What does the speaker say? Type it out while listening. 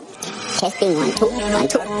Testing 1 2 1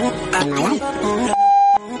 2. Am I live?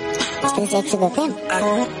 It's X of FM.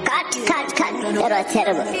 Cut. That was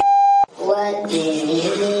terrible. What did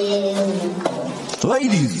you do?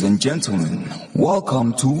 Ladies and gentlemen,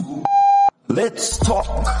 welcome to Let's Talk,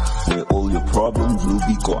 where all your problems will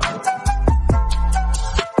be gone.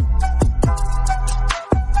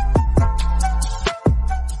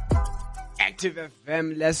 Active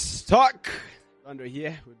FM, let's talk. Rondo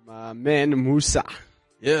here with my man Musa.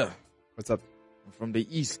 Yeah. What's up? I'm from the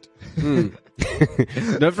east.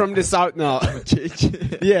 Not from the south now.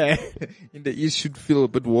 Yeah. In the east should feel a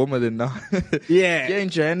bit warmer than now. Yeah. Here in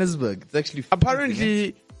Johannesburg, it's actually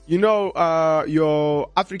Apparently, you know,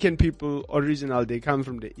 your African people original, they come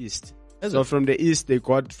from the east. So from the east, they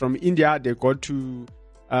got from India, they got to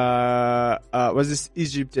was this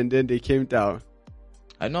Egypt, and then they came down.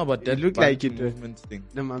 I know about that. It looked like it. Movement thing.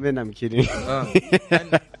 No, my man, I'm kidding.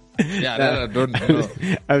 I don't know.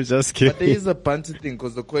 I'm just kidding. But there is a Bantu thing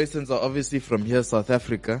because the questions are obviously from here, South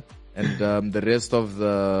Africa, and the rest of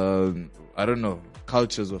the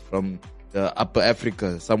cultures were from the Upper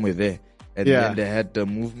Africa, somewhere there. And then they had the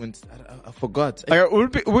movements. I forgot.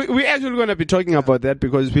 We're actually going to be talking about that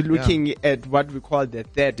because we're looking at what we call the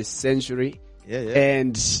 3rd century. Yeah.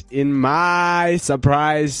 And in my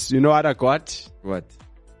surprise, you know what I got? What?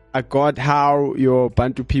 I got how your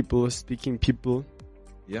Bantu people, speaking people,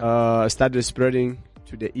 started spreading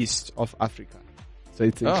to the east of Africa. So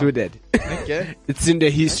it's included. Okay. It's in the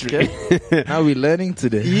history. Okay. How are we learning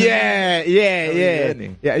today? Yeah,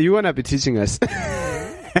 you want to be teaching us.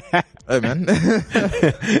 Hey, man.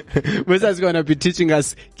 Musa's going to be teaching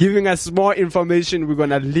us, giving us more information. We're going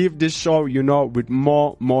to leave this show, with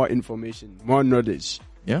more information, more knowledge.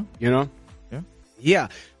 Yeah. Yeah.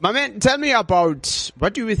 My man, tell me about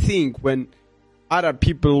what do you think when other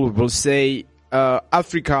people will say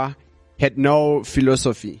Africa had no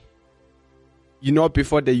philosophy?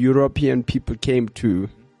 Before the European people came to.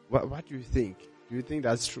 What do you think? Do you think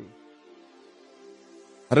that's true?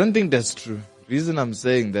 I don't think that's true. The reason I'm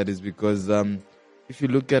saying that is because if you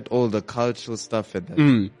look at all the cultural stuff and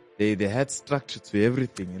that, they had structure to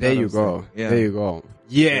everything. There you go. Yeah. There you go.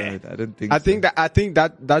 Yeah. I don't think. I think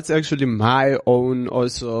that's actually my own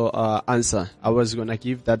also answer. I was gonna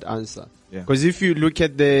give that answer because if you look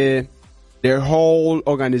at their whole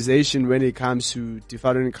organization when it comes to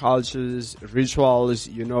different cultures, rituals,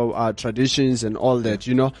 traditions and all that,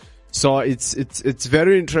 so it's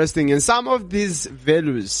very interesting, and some of these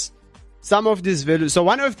values. So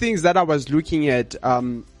one of the things that I was looking at,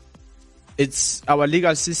 it's our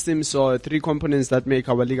legal system. So 3 components that make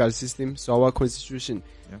our legal system. So our constitution.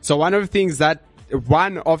 Yeah. So one of the things that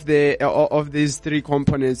one of these 3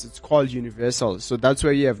 components, it's called universal. So that's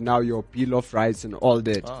where you have now your Bill of Rights and all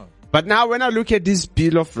that. Oh. But now when I look at this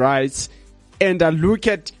Bill of Rights and I look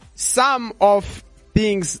at some of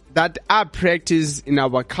things that are practiced in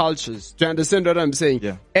our cultures, do you understand what I'm saying?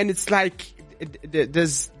 Yeah. And it's like,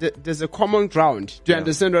 there's a common ground. Do you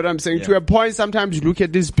understand what I'm saying? Yeah. To a point, sometimes you look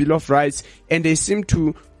at this Bill of Rights and they seem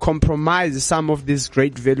to compromise some of these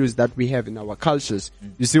great values that we have in our cultures.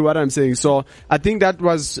 You see what I'm saying? So I think that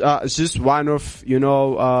was just one of,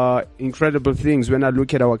 incredible things when I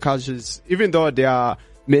look at our cultures, even though there are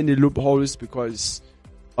many loopholes because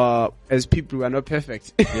as people, we are not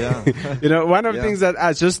perfect. Yeah. One of the things that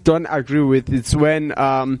I just don't agree with, it's when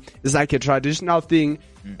it's like a traditional thing.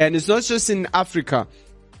 And it's not just in Africa.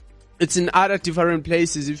 It's in other different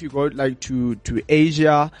places. If you go like to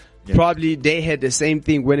Asia, probably they had the same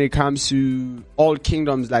thing when it comes to all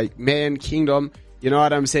kingdoms, like man kingdom. You know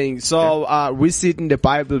what I'm saying? So we see it in the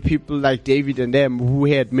Bible, people like David and them who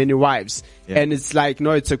had many wives. Yeah. And it's like,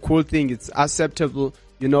 no, it's a cool thing. It's acceptable,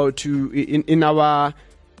 in our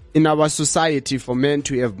society for men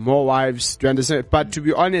to have more wives. Do you understand? But to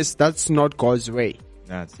be honest, that's not God's way.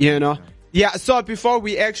 Yeah, so before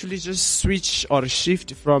we actually just switch or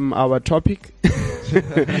shift from our topic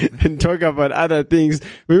and talk about other things,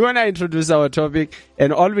 we want to introduce our topic.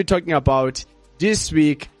 And all we're talking about this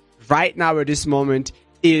week, right now at this moment,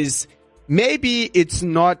 is maybe it's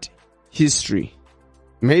not history.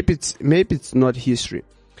 Maybe it's not history.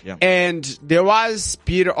 Yeah. And there was a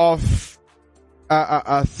bit of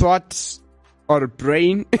a thought or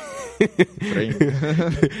brain work.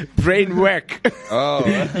 Oh.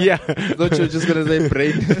 Yeah. I thought you were just going to say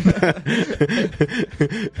brain.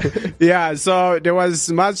 Yeah, so there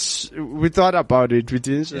was much we thought about it with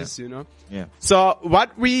interest, Yeah. So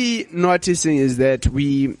what we noticing is that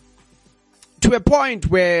we, to a point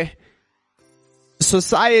where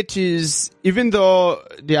societies, even though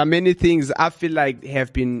there are many things I feel like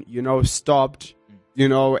have been, stopped,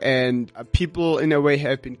 and people in a way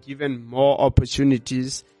have been given more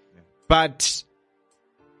opportunities. But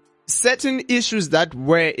certain issues that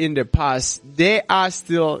were in the past, they are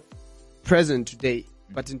still present today,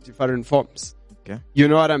 but in different forms. Okay. You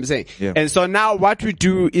know what I'm saying? Yeah. And so now what we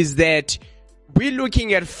do is that we're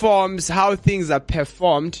looking at forms, how things are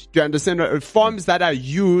performed, to understand forms that are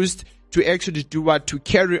used to actually do what, to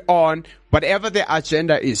carry on whatever the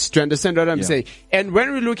agenda is, to understand what I'm saying. And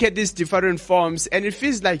when we look at these different forms, and it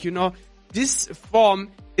feels like, this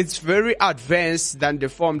form, it's very advanced than the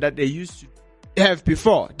form that they used to have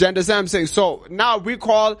before. Do you understand what I'm saying? So now we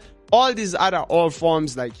call all these other old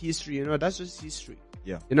forms like history, that's just history.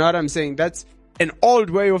 Yeah. You know what I'm saying? That's an old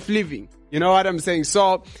way of living. You know what I'm saying?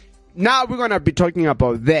 So now we're going to be talking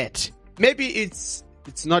about that. Maybe it's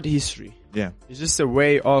not history. Yeah. It's just a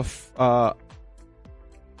way of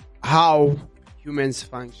how humans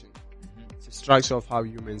function. It's a structure of how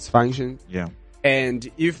humans function. Yeah. And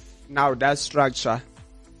if now that structure,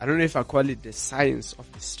 I don't know if I call it the science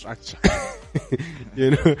of the structure.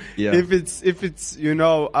 Yeah. If it's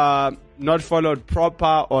not followed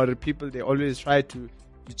proper, or people, they always try to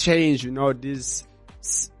change, these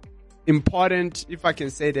important, if I can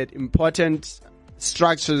say that, important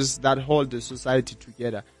structures that hold the society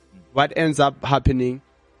together. What ends up happening,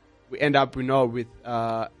 we end up, with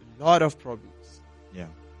a lot of problems. Yeah.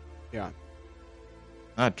 Yeah.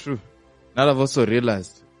 True. Now I've also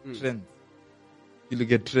realized trends. You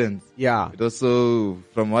look at trends. Yeah. It also,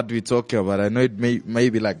 from what we're talking about, I know it may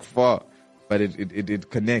be like far, but it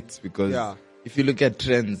connects, because if you look at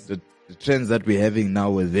trends, the trends that we're having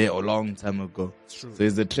now were there a long time ago. True. So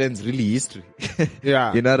is the trends really history?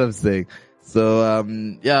 Yeah. You know what I'm saying? So,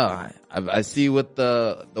 I see what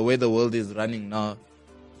the way the world is running now.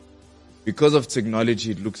 Because of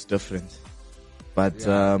technology, it looks different. But,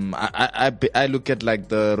 I look at like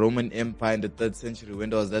the Roman Empire in the 3rd century, when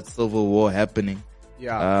there was that civil war happening.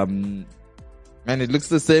 Yeah. Man, it looks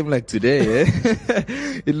the same like today, eh?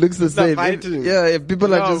 It looks the same. Fighting.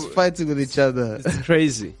 People are just fighting with each other. It's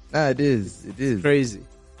crazy. It is. It is. Crazy.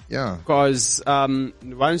 Yeah. Because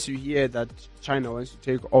once you hear that China wants to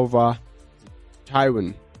take over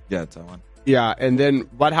Taiwan. Yeah, Taiwan. Yeah, and then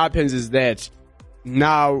what happens is that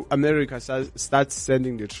now America starts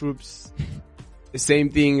sending the troops. The same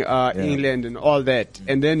thing, England and all that.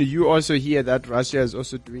 And then you also hear that Russia is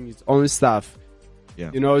also doing its own stuff.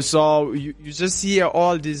 Yeah. So you just hear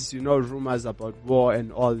all these, rumors about war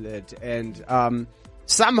and all that. And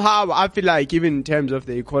somehow I feel like even in terms of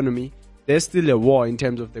the economy, there's still a war in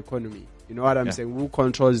terms of the economy. You know what I'm saying? Who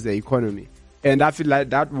controls the economy? And I feel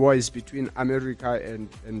like that war is between America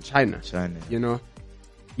and China.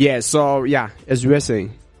 Yeah, so as you were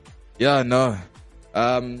saying. Yeah, no.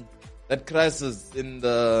 That crisis in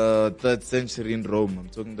the 3rd century in Rome, I'm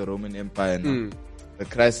talking the Roman Empire now. The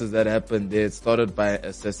crisis that happened there, it started by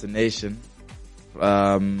assassination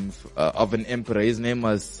of an emperor. His name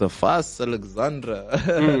was Cephas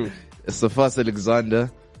Alexander. Cephas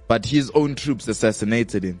Alexander. But his own troops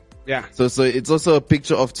assassinated him. Yeah. So it's also a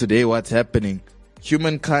picture of today, what's happening.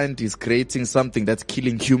 Humankind is creating something that's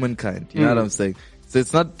killing humankind. You know what I'm saying? So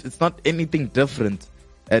it's not anything different.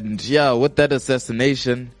 And with that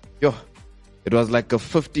assassination, it was like a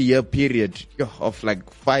 50-year period of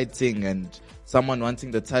like fighting and someone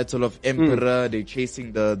wanting the title of emperor. They're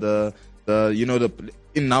chasing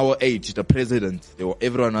in our age, the president.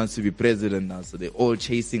 Everyone wants to be president now, so they're all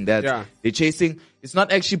chasing that. Yeah. They're chasing, it's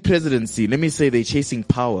not actually presidency. Let me say they're chasing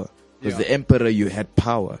power. Because the emperor, you had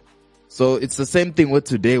power. So it's the same thing with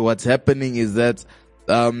today. What's happening is that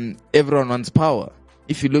everyone wants power.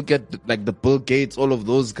 If you look at like the Bill Gates, all of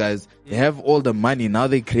those guys, they have all the money. Now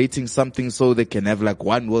they're creating something so they can have like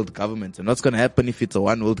one world government. And what's going to happen if it's a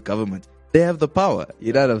one world government? They have the power.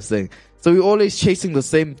 You know what I'm saying? So we're always chasing the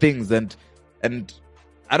same things. And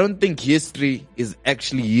I don't think history is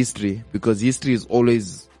actually history, because history is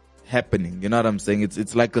always happening. You know what I'm saying?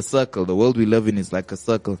 It's like a circle. The world we live in is like a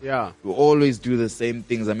circle. Yeah. We always do the same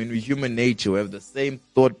things. I mean, we're human nature. We have the same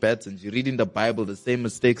thought patterns. You read in the Bible the same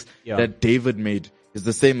mistakes that David made. It's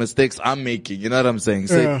the same mistakes I'm making. You know what I'm saying?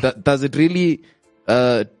 So does it really,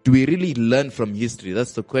 do we really learn from history?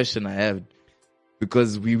 That's the question I have.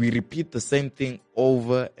 Because we repeat the same thing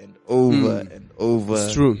over and over and over.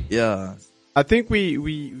 It's true. Yeah. I think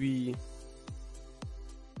we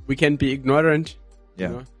can be ignorant.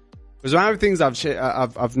 Yeah. Because one of the things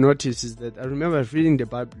I've noticed is that I remember reading the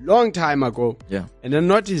Bible long time ago. Yeah. And I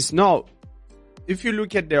noticed now, if you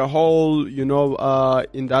look at the whole,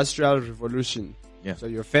 industrial revolution. Yeah. So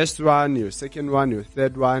your first one, your second one, your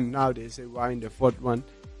third one. Now they say we're in the fourth one.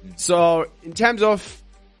 So in terms of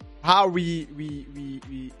how we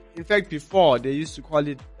in fact before they used to call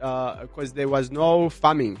it, because there was no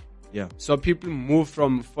farming. Yeah. So people move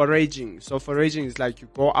from foraging. So foraging is like you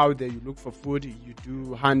go out there, you look for food,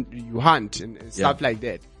 you hunt and stuff like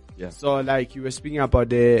that. Yeah. So like you were speaking about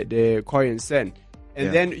the koi and sen. And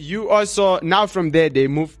Yeah. then you also, now from there, they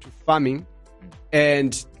move to farming.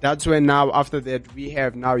 And that's when now after that we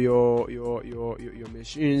have now your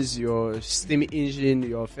machines, your steam engine,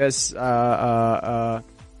 your first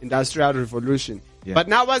industrial revolution. Yeah. But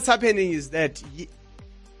now what's happening is that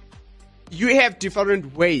you have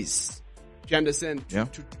different ways, do you understand, Yeah.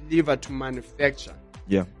 to deliver, to manufacture.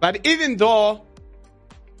 Yeah. But even though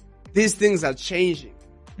these things are changing,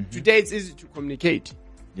 today it's easy to communicate.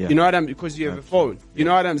 Yeah. You know what because you have a phone. You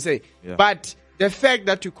know what I'm saying? Yeah. But the fact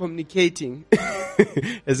that you're communicating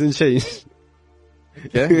hasn't changed.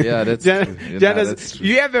 Yeah, that's Do you- true. do you Yeah, understand? that's true.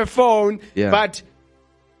 You have a phone, Yeah. but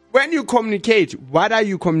when you communicate, what are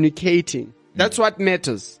you communicating? That's what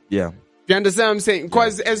matters. Yeah. Do you understand what I'm saying?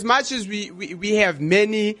 Because as much as we have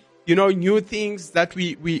many, new things that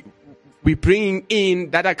we bring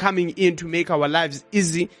in that are coming in to make our lives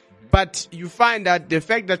easy, but you find that the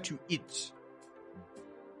fact that you eat,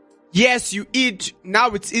 yes, you eat, now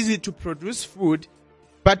it's easy to produce food,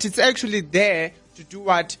 but it's actually there to do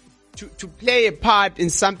what? To play a part in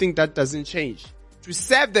something that doesn't change. To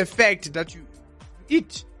serve the fact that you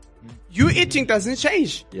eat. You eating doesn't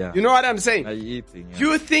change. Yeah. You know what I'm saying? Are you eating? Yeah.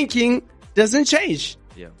 You thinking doesn't change.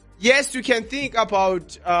 Yeah. Yes, you can think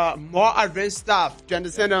about more advanced stuff. Do you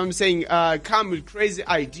understand what I'm saying? Come with crazy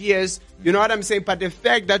ideas. You know what I'm saying? But the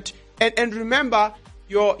fact that, and remember,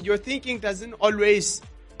 your thinking doesn't always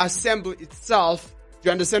assemble itself. Do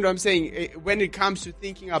you understand what I'm saying? When it comes to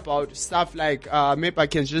thinking about stuff like, maybe I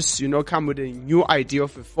can just, come with a new idea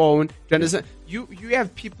of a phone. Do you understand? You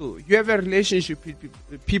have people. You have a relationship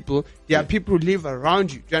with people. There are people who live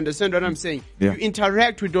around you. Do you understand what I'm saying? Yeah. You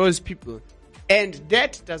interact with those people. And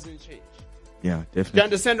that doesn't change. Yeah, Do definitely. you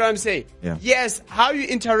understand what I'm saying? Yeah. Yes, how you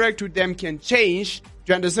interact with them can change. Do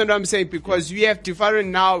you understand what I'm saying? Because you have different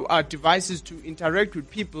now devices to interact with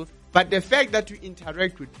people. But the fact that you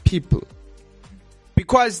interact with people,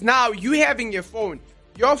 because now you having your phone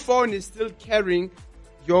is still carrying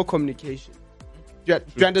your communication. Do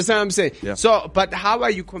you understand what I'm saying? Yeah. So, but how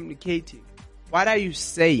are you communicating? What are you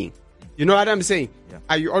saying? You know what I'm saying? Yeah.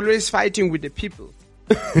 Are you always fighting with the people?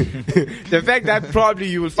 The fact that probably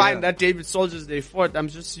you will find that David soldiers, they fought. I'm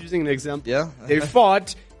just using an example. Yeah. They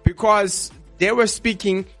fought because they were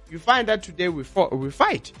speaking. You find that today we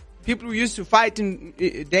fight. People who used to fight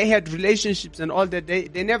they had relationships and all that.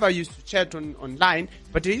 They never used to chat online,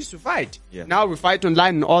 but they used to fight. Yeah. Now we fight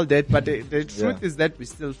online and all that, but the truth is that we're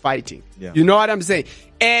still fighting. Yeah. You know what I'm saying?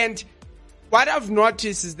 And what I've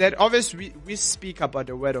noticed is that obviously we speak about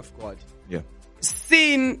the word of God. Yeah.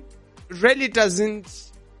 Sin really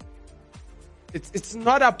doesn't, it's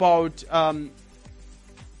not about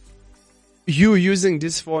you using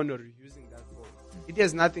this phone or using that phone. It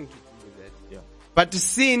has nothing to do with that. Yeah. But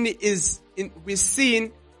sin is we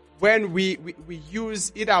sin when we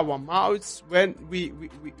use it our mouths, when we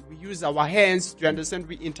use our hands. Do you understand?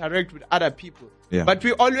 We interact with other people. Yeah. But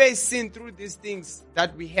we always sin through these things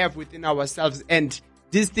that we have within ourselves, and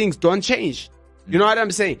these things don't change. You know what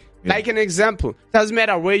I'm saying? Yeah. Like an example, doesn't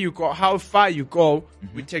matter where you go, how far you go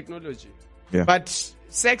with technology. Yeah. But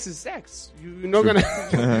sex is sex. You're not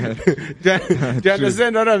gonna. Do you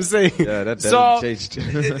understand what I'm saying? Yeah, that so doesn't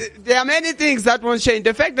change. there are many things that won't change.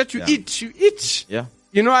 The fact that you eat. Yeah.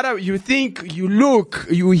 You know what? You think, you look,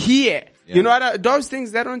 you hear. Yeah. You know what? Those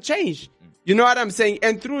things, they don't change. You know what I'm saying?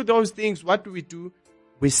 And through those things, what do?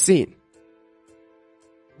 We sin.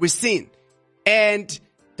 We sin. And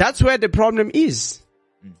that's where the problem is.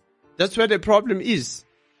 That's where the problem is.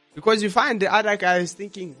 Because you find the other guys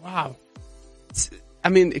thinking, wow,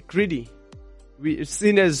 greedy.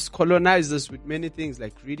 Sin has colonized us with many things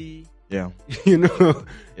like greedy, Yeah. you know,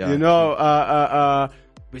 Yeah.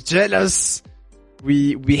 we're jealous,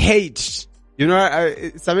 we hate,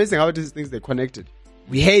 it's amazing how these things, they're connected.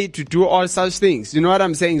 We hate to do all such things. You know what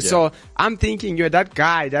I'm saying? Yeah. So I'm thinking, that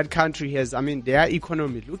guy, that country has, their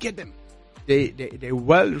economy, look at them. They're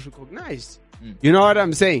well recognized. You know what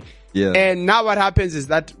I'm saying? Yeah. And now what happens is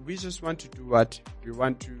that we just want to do what? We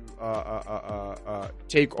want to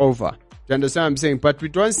take over. Do you understand what I'm saying? But we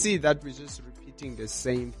don't see that we're just repeating the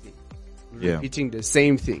same thing. We're repeating the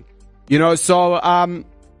same thing. So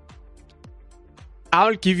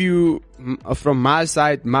I'll give you, from my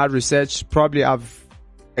side, my research. Probably I've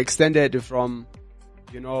extended from,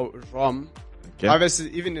 Rome. Okay. Obviously,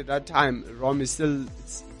 even at that time, Rome is still,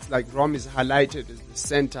 it's like Rome is highlighted as the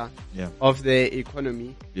center of the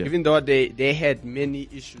economy, even though they had many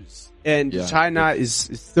issues. And China is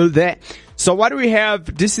still there. So what do we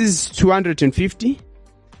have? This is 250.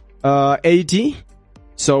 AD.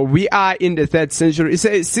 So we are in the 3rd century. It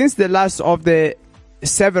says, since the last of the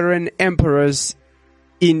Severan emperors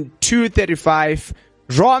in 235,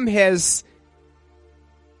 Rome has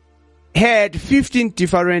had 15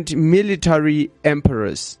 different military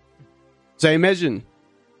emperors. So imagine,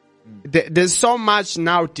 there's so much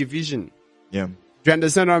now division. Yeah. Do you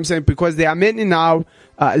understand what I'm saying? Because there are many now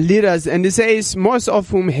leaders, and it says most of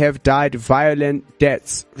whom have died violent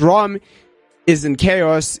deaths. Rome is in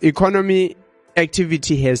chaos. Economy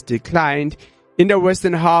activity has declined. In the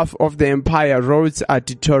western half of the empire, roads are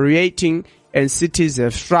deteriorating and cities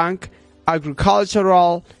have shrunk.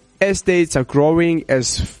 Agricultural estates are growing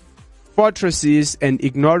as fortresses and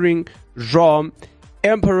ignoring Rome.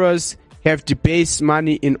 Emperors have debased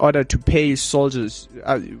money in order to pay soldiers.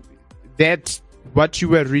 That what you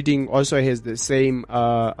were reading also has the same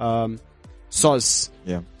source.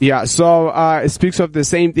 Yeah. So it speaks of the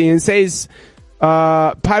same thing. It says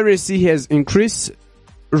piracy has increased.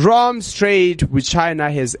 Rome's trade with China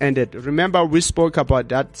has ended. Remember, we spoke about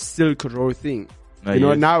that Silk Road thing.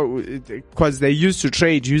 Now, because they used to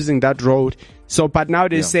trade using that road. So, but now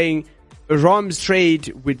they're saying Rome's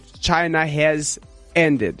trade with China has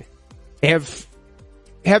ended.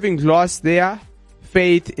 Having lost their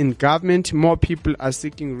faith in government, more people are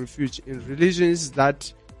seeking refuge in religions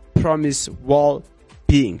that promise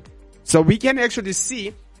well-being. So we can actually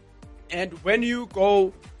see, and when you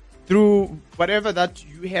go through whatever that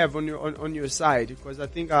you have on your side, because I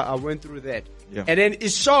think I went through that, and then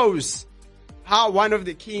it shows how one of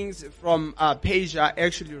the kings from Persia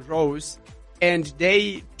actually rose, and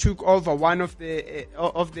they took over one of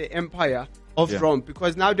the empire of Rome,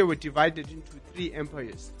 because now they were divided into 3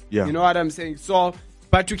 empires. Yeah. You know what I'm saying? So,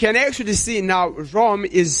 but you can actually see now Rome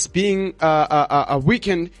is being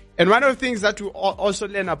weakened, and one of the things that we also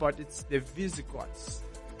learn about it's the Visigoths,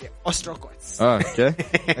 the Ostrogoths. Oh, okay.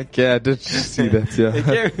 Okay, I did see that. Yeah. They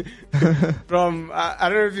came from I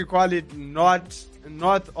don't know if you call it north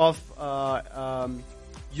of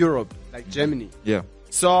Europe, like Germany. Yeah.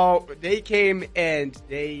 So they came and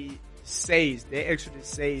they actually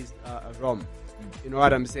seized Rome. You know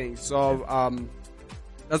what I'm saying? So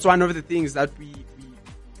that's one of the things that we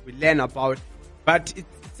learn about. But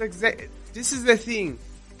this is the thing.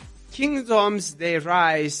 Kingdoms, they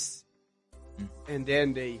rise and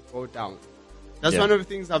then they go down. That's one of the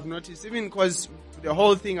things I've noticed. Even because the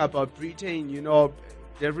whole thing about Britain,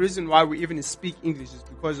 the reason why we even speak English is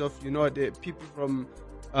because of, the people from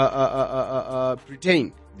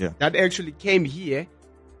Britain that actually came here,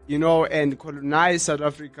 and colonized South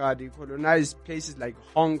Africa. They colonized places like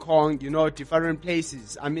Hong Kong, different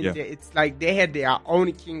places. I mean, it's like they had their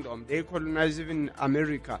own kingdom. They colonized even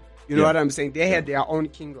America. You know what I'm saying? They had their own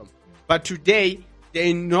kingdom. But today,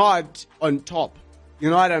 they're not on top. You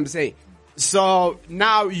know what I'm saying? So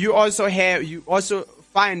now you also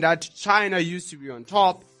find that China used to be on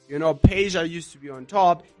top. Persia used to be on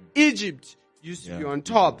top. Egypt used to be on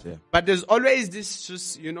top. But there's always this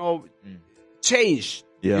just, change.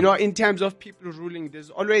 In terms of people ruling, there's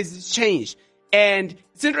always this change. And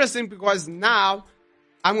it's interesting because now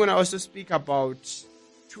I'm going to also speak about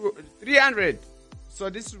 300. So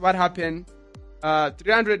this is what happened.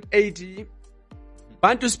 300 AD,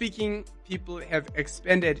 Bantu-speaking people have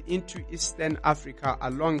expanded into Eastern Africa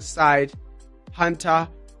alongside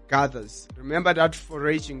hunter-gatherers. Remember that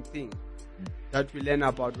foraging thing that we learn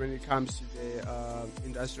about when it comes to the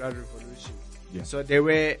Industrial Revolution. Yeah. So there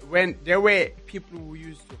were people who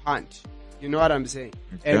used to hunt. You know what I'm saying?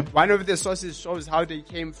 Okay. And one of the sources shows how they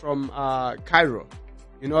came from Cairo.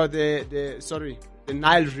 The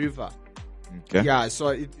Nile River. Okay. Yeah, so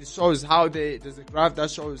it shows how there's a graph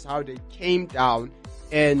that shows how they came down,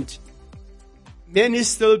 and many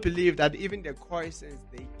still believe that even the Khoisans,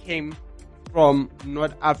 they came from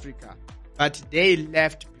North Africa, but they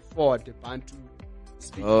left before the Bantu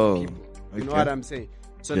speaking people. You know what I'm saying?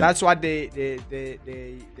 So that's what they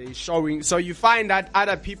showing. So you find that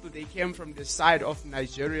other people, they came from the side of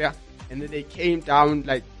Nigeria, and then they came down,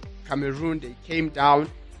 like Cameroon, they came down,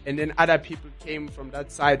 and then other people came from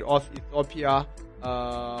that side of Ethiopia.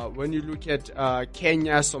 When you look at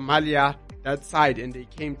Kenya, Somalia, that side, and they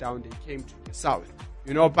came down, they came to the south.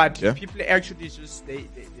 But people actually just, they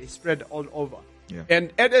spread all over. Yeah.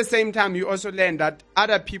 And at the same time, you also learn that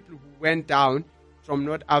other people who went down from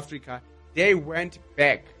North Africa, they went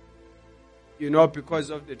back, because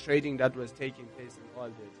of the trading that was taking place and all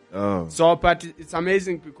that. Oh. So, but it's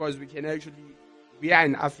amazing because we are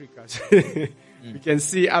in Africa. We can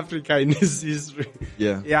see Africa in this history.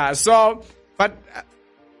 Yeah. Yeah. So, but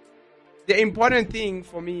the important thing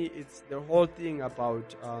for me is the whole thing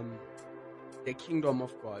about the kingdom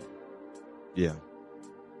of God. Yeah.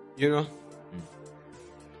 You know?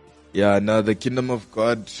 Yeah, no, the kingdom of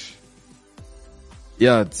God,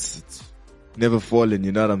 yeah, it's never fallen,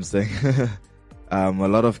 you know what I'm saying? A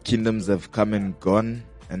lot of kingdoms have come and gone,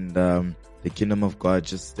 and the kingdom of God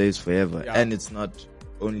just stays forever. Yeah. And it's not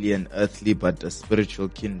only an earthly, but a spiritual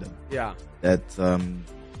kingdom. Yeah. That,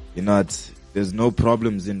 you know, there's no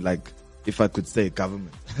problems in, like, if I could say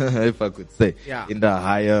government, if I could say, Yeah. in the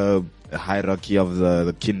higher hierarchy of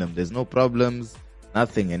the kingdom, there's no problems,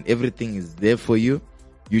 nothing, and everything is there for you.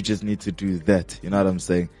 You just need to do that. You know what I'm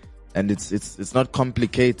saying? And it's not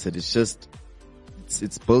complicated. It's just,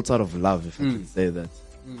 it's built out of love, if I can say that.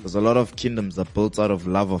 Because a lot of kingdoms are built out of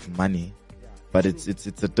love of money, but it's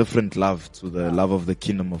a different love to the love of the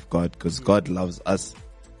kingdom of God, because God loves us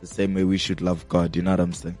the same way we should love God. You know what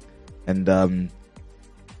I'm saying? And,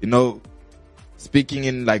 you know, speaking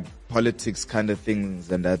in like politics kind of things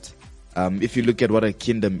and that, if you look at what a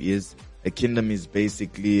kingdom is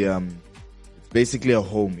basically, basically a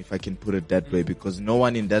home, if I can put it that way, because no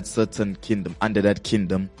one in that certain kingdom, under that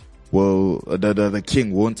kingdom, will, the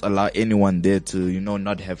king won't allow anyone there to, you know,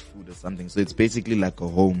 not have food or something. So it's basically like a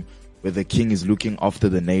home where the king is looking after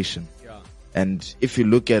the nation. Yeah. And if you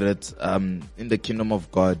look at it, in the kingdom of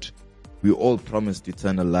God, we all promised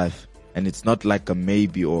eternal life. And it's not like a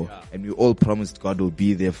maybe and we all promised God will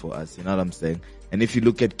be there for us. You know what I'm saying? And if you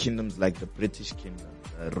look at kingdoms like the British kingdom,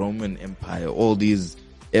 the Roman Empire, all these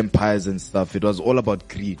empires and stuff, it was all about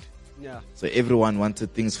greed. Yeah. So everyone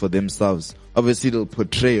wanted things for themselves. Obviously, they'll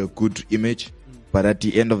portray a good image, but at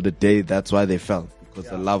the end of the day, that's why they fell, because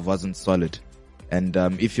the love wasn't solid. And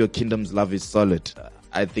if your kingdom's love is solid,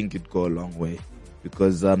 I think it'd go a long way,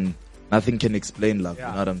 because nothing can explain love. You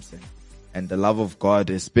know what I'm saying? And the love of God,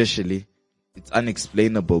 especially, it's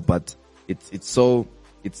unexplainable, but it's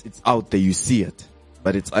out there. You see it,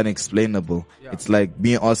 but it's unexplainable. Yeah. It's like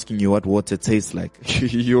me asking you what water tastes like.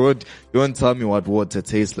 you won't tell me what water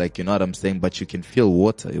tastes like. You know what I'm saying? But you can feel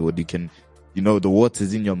water. You can, you know, the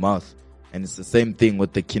water's in your mouth. And it's the same thing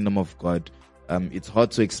with the kingdom of God. It's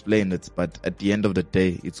hard to explain it, but at the end of the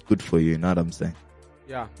day, it's good for you. You know what I'm saying?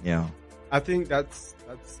 Yeah. Yeah. I think that's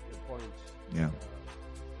the point. Yeah.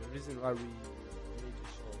 The reason why we made the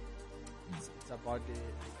show, it's about the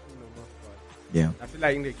kingdom of God. Yeah. I feel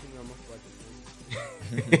like in the kingdom of God,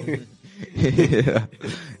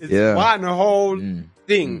 it's one whole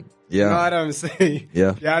thing. Yeah. You know what I'm saying?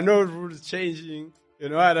 Yeah. There are no rules changing. You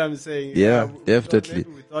know what I'm saying? Yeah, definitely. Maybe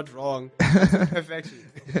we thought wrong. It's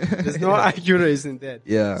perfection. There's no accuracy in that.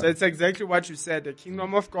 Yeah. So it's exactly what you said. The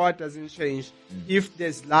kingdom of God doesn't change. If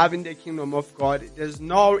there's love in the kingdom of God, there's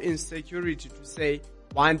no insecurity to say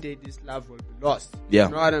one day this love will be lost. Yeah.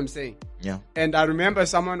 You know what I'm saying? Yeah. And I remember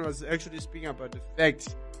someone was actually speaking about the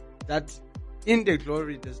fact that in the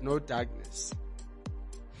glory there's no darkness.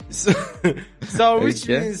 So which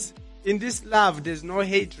means in this love there's no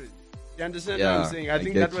hatred. You understand what I'm saying? I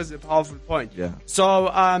think that was a powerful point. Yeah. So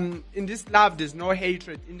in this love there's no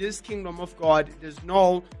hatred. In this kingdom of God there's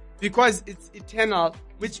no, because it's eternal,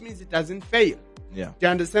 which means it doesn't fail. Yeah. Do you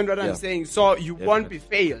understand what I'm saying? So you won't be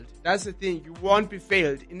failed. That's the thing. You won't be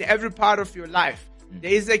failed in every part of your life.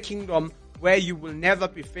 There is a kingdom where you will never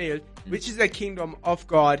be failed, which is the kingdom of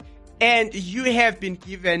God. And you have been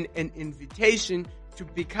given an invitation to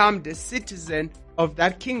become the citizen of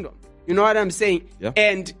that kingdom. You know what I'm saying? Yeah.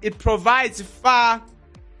 And it provides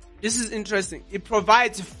this is interesting, it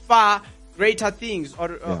provides far greater things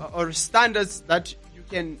or standards that you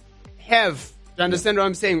can have. Do you understand what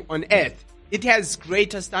I'm saying? On earth. It has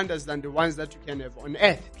greater standards than the ones that you can have on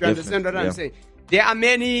earth. Do you understand what I'm saying? There are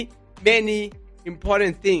many, many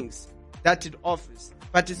important things that it offers,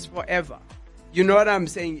 but it's forever. You know what I'm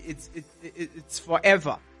saying? It's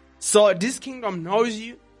forever. So this kingdom knows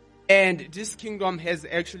you, and this kingdom has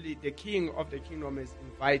actually, the king of the kingdom has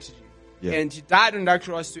invited you. Yeah. And he died on that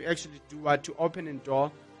cross to actually do what? To open a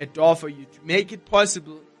door for you, to make it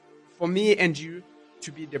possible for me and you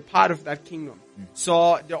to be the part of that kingdom.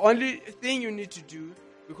 So the only thing you need to do,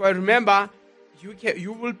 because remember,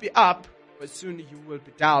 you will be up, but soon you will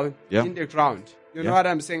be down in the ground. You know what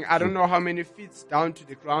I'm saying? I don't know how many feet down to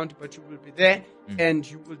the ground, but you will be there and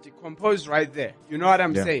you will decompose right there. You know what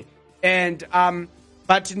I'm saying? And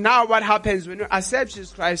but now what happens when you accept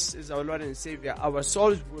Jesus Christ as our Lord and Savior, our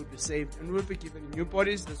souls will be saved and we'll be given new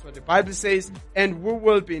bodies. That's what the Bible says. And we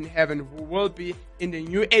will be in heaven. We will be in the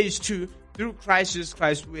new age too, through Christ Jesus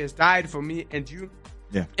Christ, who has died for me and you.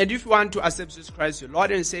 Yeah. And if you want to accept Jesus Christ, your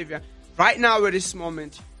Lord and Savior, right now at this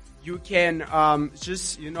moment, you can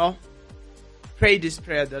just, pray this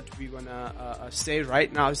prayer that we're gonna say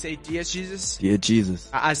right now. Say, dear Jesus, Dear Jesus,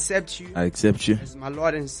 I accept you I accept you as my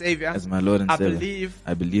Lord and Savior. as my Lord and I Savior. believe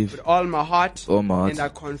believe with all my heart, all my heart, and I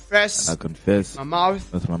confess and I confess with my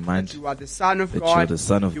mouth with my mind that you are the Son of that God. you are the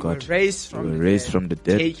Son of You God. were raised You from, were the, raised dead, from the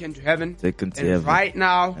dead, taken to heaven, taken to and heaven. right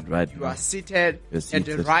now And right you now, are seated you're at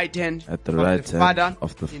seated the right hand at the of right the hand Father,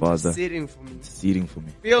 of the Father, interceding for me. interceding for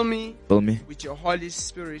me. Fill me Fill me with your Holy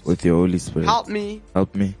Spirit. with your Holy Spirit. Help me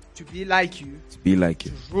Help me to be like you, to be like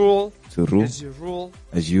you, to rule to rule as you rule.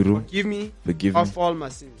 as you rule. Forgive me Forgive me of all my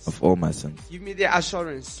sins. of all my sins. Give me the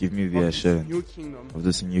assurance. Give me the of this assurance new kingdom. of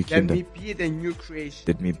this new Let kingdom. me be the new creation.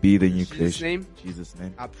 Let me be the new In Jesus' creation. name, In Jesus'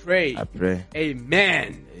 name, I pray. I pray.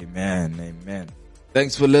 Amen. Amen. Amen.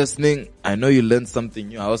 Thanks for listening. I know you learned something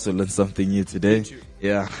new. I also learned something new today. Me too.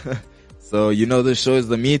 Yeah. So you know the show is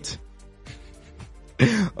the meat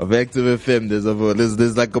of Active FM. There's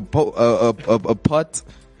like a pot.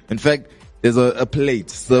 In fact, there's a plate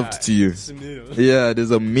served to you. Yeah,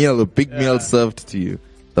 there's a meal, a big meal served to you.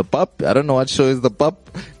 The pap, I don't know what show is the pap.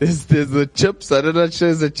 There's the chips, I don't know what show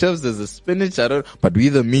is the chips. There's a spinach, but we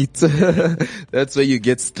the meat. That's where you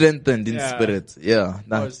get strengthened in spirit. Yeah.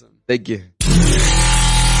 Nah, Awesome. Thank you.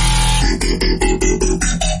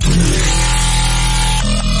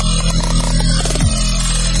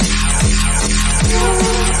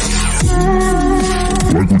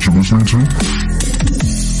 Like what you're listening to?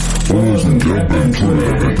 Follow us on Gab and Twitter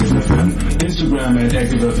at Active FM, Instagram at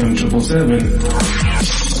ActiveFM777,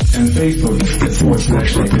 and Facebook at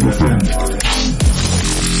 /ActiveFM.